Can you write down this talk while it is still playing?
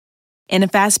In a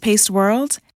fast-paced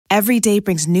world, every day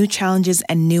brings new challenges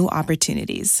and new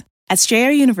opportunities. At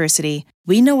Strayer University,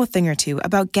 we know a thing or two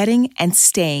about getting and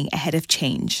staying ahead of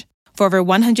change. For over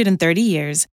 130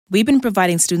 years, we've been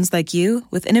providing students like you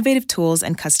with innovative tools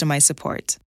and customized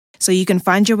support, so you can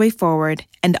find your way forward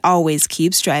and always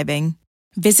keep striving.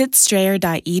 Visit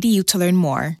strayer.edu to learn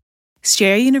more.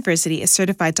 Strayer University is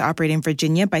certified to operate in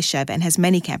Virginia by Chev and has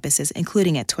many campuses,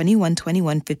 including at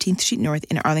 2121 15th Street North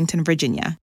in Arlington,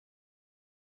 Virginia.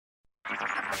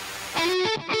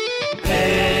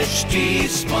 HT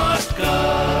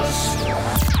Smartcast.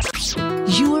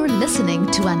 You are listening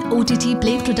to an OTT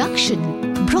Play production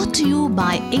brought to you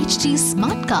by HT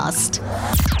Smartcast.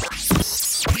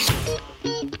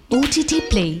 OTT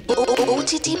Play.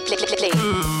 OTT Play.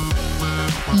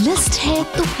 List है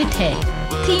तो hit है.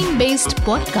 Theme based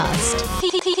podcast.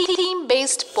 Theme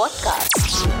based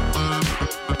podcast.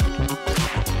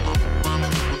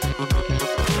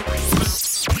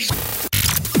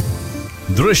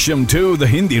 Drishyam 2, the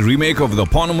Hindi remake of the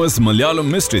eponymous Malayalam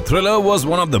mystery thriller, was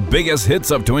one of the biggest hits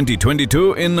of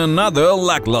 2022 in another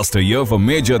lackluster year for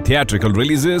major theatrical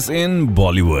releases in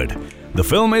Bollywood. The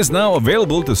film is now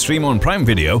available to stream on Prime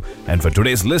Video, and for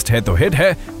today's list Hai To Hit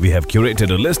Hai, we have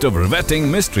curated a list of riveting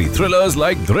mystery thrillers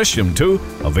like Drishyam 2,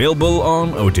 available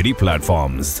on OTT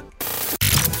platforms.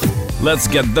 Let's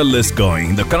get the list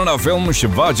going. The Kannada film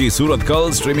Shivaji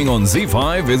Suratkal, streaming on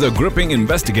ZEE5, is a gripping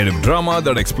investigative drama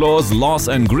that explores loss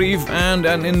and grief and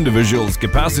an individual's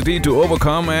capacity to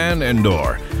overcome and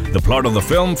endure. The plot of the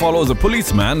film follows a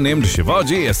policeman named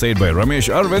Shivaji, essayed by Ramesh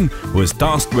Arvind, who is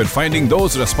tasked with finding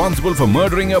those responsible for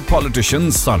murdering a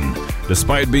politician's son.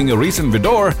 Despite being a recent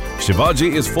widower,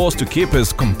 Shivaji is forced to keep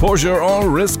his composure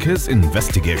or risk his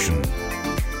investigation.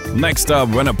 Next up,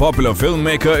 when a popular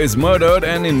filmmaker is murdered,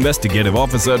 an investigative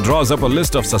officer draws up a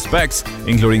list of suspects,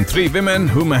 including 3 women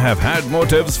who may have had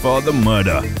motives for the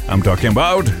murder. I'm talking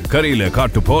about Karile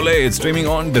Kattupole. It's streaming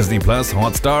on Disney Plus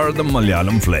Hotstar, the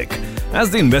Malayalam flick. As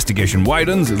the investigation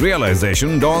widens,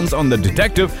 realization dawns on the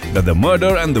detective that the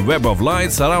murder and the web of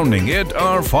lies surrounding it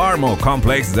are far more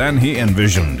complex than he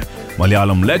envisioned.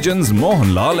 Malayalam legends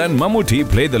Mohanlal and Mammootty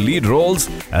play the lead roles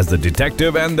as the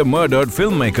detective and the murdered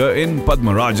filmmaker in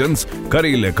Padmarajan's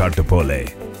Karile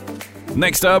Kattupole.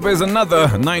 Next up is another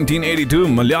 1982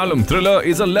 Malayalam thriller.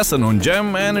 Is a lesser-known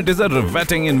gem, and it is a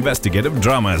riveting investigative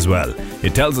drama as well.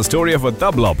 It tells the story of a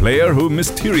tabla player who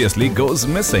mysteriously goes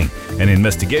missing. An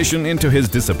investigation into his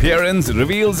disappearance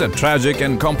reveals a tragic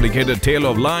and complicated tale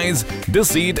of lies,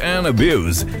 deceit and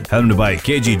abuse. Helmed by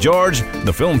KG George,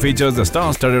 the film features the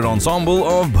star-studded ensemble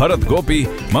of Bharat Gopi,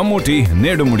 Mammootty,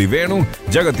 Nedumudi Venu,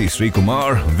 Jagati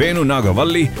Srikumar, Venu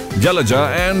Nagavalli, Jalaja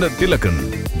and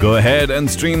Tilakan. Go ahead and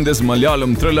stream this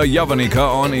Malayalam thriller Yavanika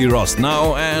on Eros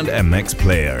Now and MX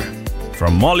Player.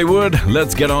 From Mollywood,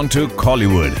 let's get on to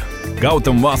Collywood.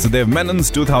 Gautam Vasudev Menon's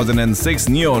 2006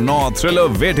 neo-noir thriller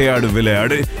Vettayadu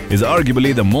Vilayadu is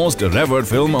arguably the most revered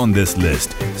film on this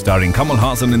list. Starring Kamal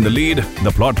Haasan in the lead, the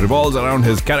plot revolves around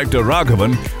his character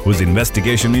Raghavan, whose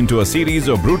investigation into a series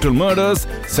of brutal murders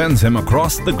sends him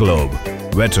across the globe.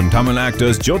 Veteran Tamil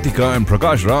actors Jyotika and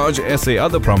Prakash Raj essay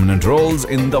other prominent roles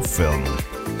in the film.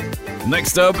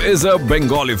 Next up is a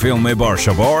Bengali film, Ebar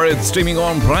Shabor. It's streaming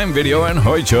on Prime Video and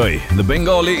Hoichoi. The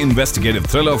Bengali investigative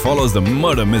thriller follows the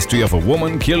murder mystery of a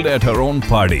woman killed at her own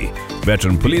party.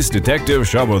 Veteran police detective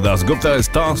Shabur Das Gupta is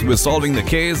tasked with solving the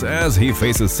case as he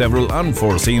faces several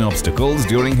unforeseen obstacles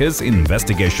during his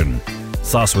investigation.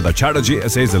 Saswata Chatterjee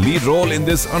essays the lead role in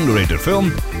this underrated film,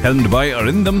 helmed by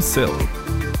Arindam Sil.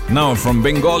 Now from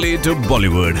Bengali to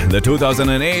Bollywood. The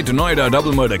 2008 Noida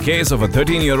double murder case of a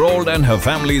 13-year-old and her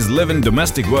family's live-in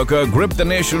domestic worker gripped the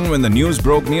nation when the news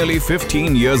broke nearly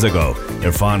 15 years ago.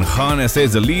 Irfan Khan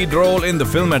essays the lead role in the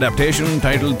film adaptation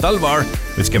titled Talwar,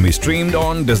 which can be streamed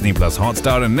on Disney Plus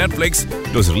Hotstar and Netflix.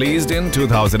 It was released in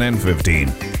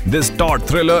 2015. This taut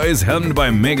thriller is helmed by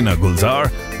Meghna Gulzar,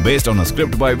 based on a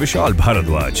script by Vishal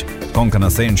Bharadwaj.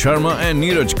 Konkana Sen Sharma and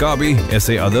Neeraj Kabi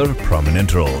essay other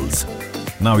prominent roles.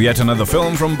 Now yet another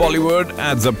film from Bollywood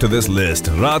adds up to this list.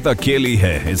 Raat Akeli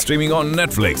Hai is streaming on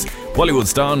Netflix. Bollywood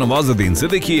star Nawazuddin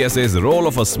Siddiqui essays the role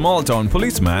of a small-town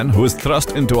policeman who is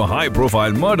thrust into a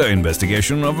high-profile murder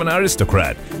investigation of an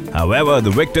aristocrat. However,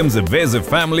 the victim's evasive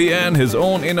family and his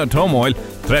own inner turmoil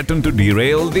threaten to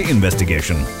derail the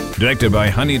investigation. Directed by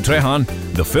Hani Trehan,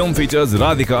 the film features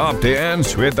Radhika Apte and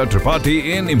Shweta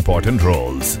Tripathi in important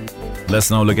roles. Let's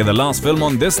now look at the last film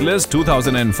on this list.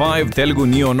 2005 Telugu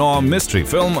neo-noir mystery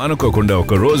film Anukokunda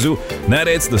Okorozu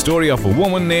narrates the story of a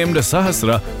woman named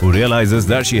Sahasra who realizes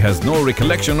that she has no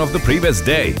recollection of the previous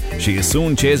day. She is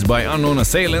soon chased by unknown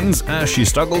assailants as she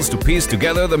struggles to piece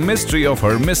together the mystery of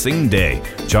her missing day.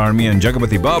 Charmi and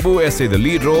Jagapati Babu essay the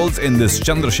lead roles in this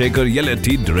Chandrasekhar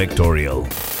Yelletti directorial.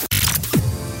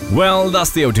 Well,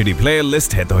 that's the OTT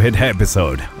playlist Hai To Hit Hai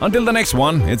episode. Until the next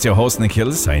one, it's your host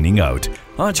Nikhil signing out.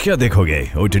 Aaj kya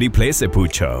dekhoge? OTT Play se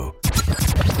poocho.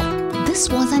 This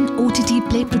was an OTT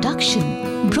Play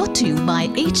production brought to you by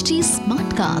HT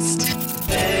Smartcast.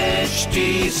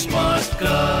 HT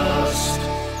Smartcast.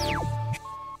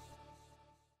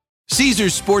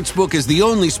 Caesars Sportsbook is the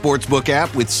only sportsbook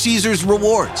app with Caesars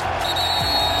Rewards.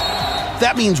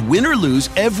 That means win or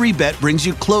lose, every bet brings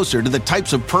you closer to the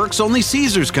types of perks only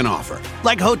Caesars can offer.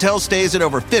 Like hotel stays at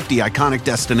over 50 iconic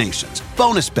destinations,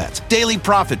 bonus bets, daily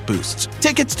profit boosts,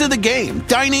 tickets to the game,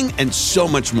 dining, and so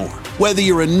much more. Whether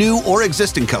you're a new or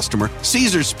existing customer,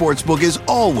 Caesars Sportsbook is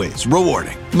always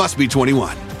rewarding. Must be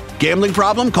 21. Gambling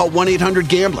problem? Call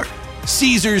 1-800-GAMBLER.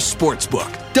 Caesars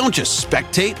Sportsbook. Don't just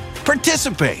spectate,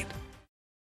 participate.